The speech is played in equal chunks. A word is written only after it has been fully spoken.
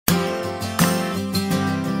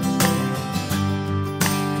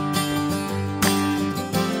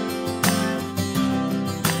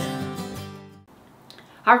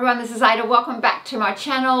Hi everyone, this is Ada. Welcome back to my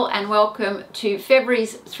channel and welcome to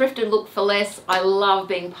February's Thrifted Look for Less. I love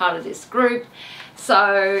being part of this group.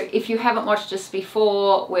 So if you haven't watched us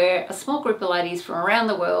before, we're a small group of ladies from around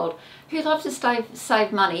the world who love to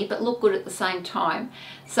save money but look good at the same time.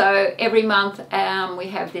 So every month we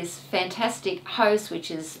have this fantastic host, which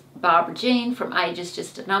is Barbara Jean from Age Is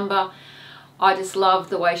Just a Number. I just love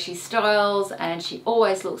the way she styles and she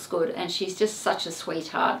always looks good and she's just such a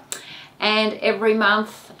sweetheart. And every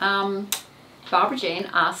month, Barbara Jean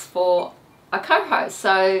asks for a co-host.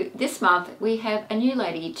 So this month we have a new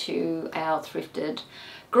lady to our Thrifted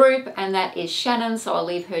group, and that is Shannon. So I'll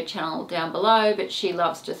leave her channel down below, but she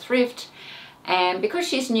loves to thrift. And because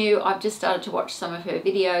she's new, I've just started to watch some of her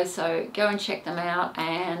videos, so go and check them out.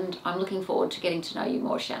 And I'm looking forward to getting to know you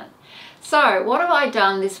more, Shannon. So what have I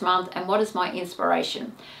done this month and what is my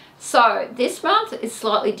inspiration? So this month is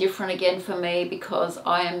slightly different again for me because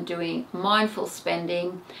I am doing mindful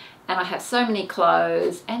spending and I have so many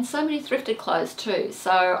clothes and so many thrifted clothes too.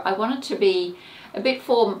 So I wanted to be a bit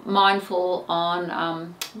more mindful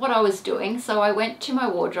on what I was doing. So I went to my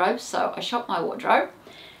wardrobe, so I shopped my wardrobe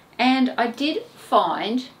and I did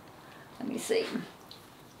find, let me see,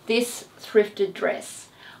 this thrifted dress.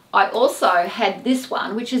 I also had this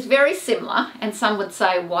one, which is very similar, and some would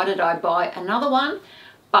say, why did I buy another one?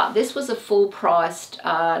 But this was a full-priced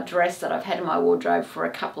dress that I've had in my wardrobe for a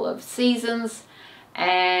couple of seasons,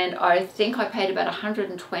 and I think I paid about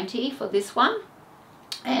 $120 for this one,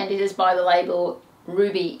 and it is by the label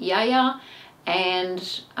Ruby Yaya.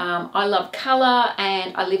 And I love colour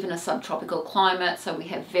and I live in a subtropical climate, so we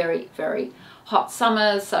have very, very hot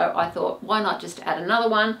summers, so I thought, why not just add another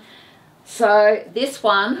one? So this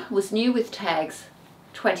one was new with tags,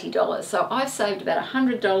 $20, so I've saved about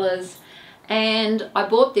 $100. And I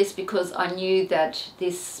bought this because I knew that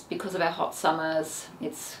this, because of our hot summers,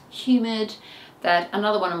 it's humid, that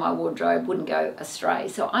another one in my wardrobe wouldn't go astray.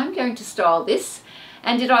 So I'm going to style this.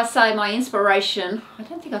 And did I say my inspiration? I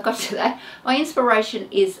don't think I got to that. My inspiration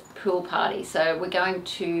is pool party. So we're going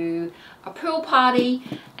to a pool party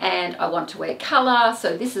and I want to wear colour.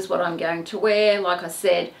 So this is what I'm going to wear. Like I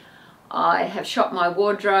said, I have shopped my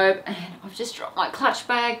wardrobe and I've just dropped my clutch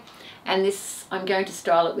bag. And this, I'm going to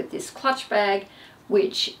style it with this clutch bag,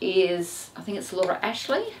 which is, I think it's Laura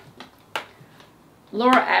Ashley,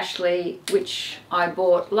 which I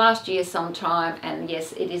bought last year sometime, and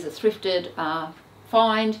yes, it is a thrifted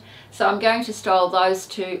find. So I'm going to style those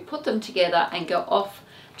two, put them together and go off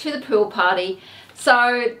to the pool party.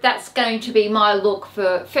 So that's going to be my look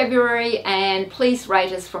for February, and please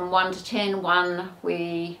rate us from 1 to 10. 1,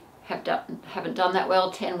 we haven't done that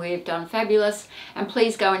well. 10, we've done fabulous. And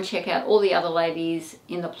please go and check out all the other ladies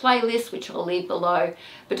in the playlist, which I'll leave below.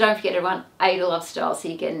 But don't forget everyone, Ada Loves Style. See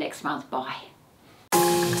you again next month. Bye.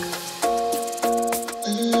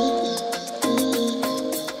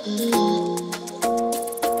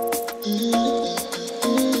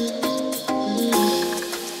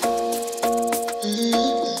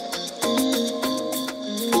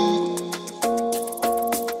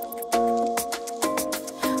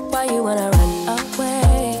 Why you wanna run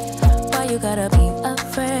away? Why you gotta be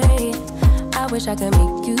afraid? I wish I could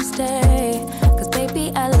make you stay, cause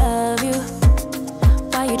baby I love you.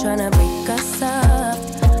 Why you tryna break us up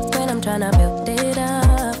when I'm tryna build it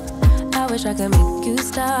up? I wish I could make you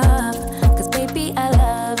stop, cause baby I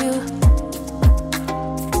love you.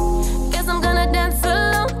 Guess I'm gonna dance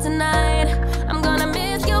alone tonight. I'm gonna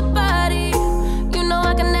miss your body. You know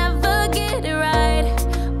I can never get it right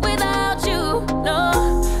without you, no.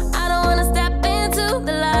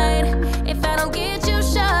 If I don't get you,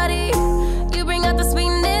 shawty, you bring out the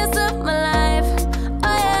sweetness of my life.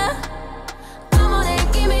 Oh yeah. Come on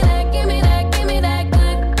and give me that, give me that, give me that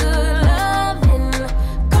good, good loving.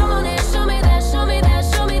 Come on and show me that, show me that,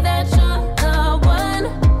 show me that you're the one.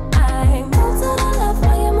 I move to the left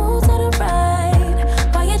while you move to the right.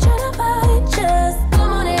 While you tryna fight, just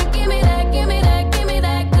come on and give me that, give me that, give me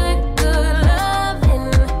that good, good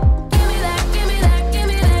loving. Give me that, give me that, give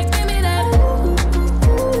me that, give me that.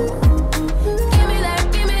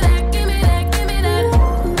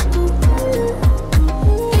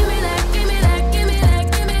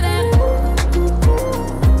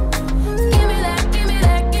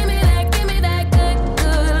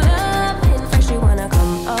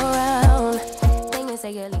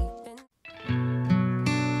 Say you leave.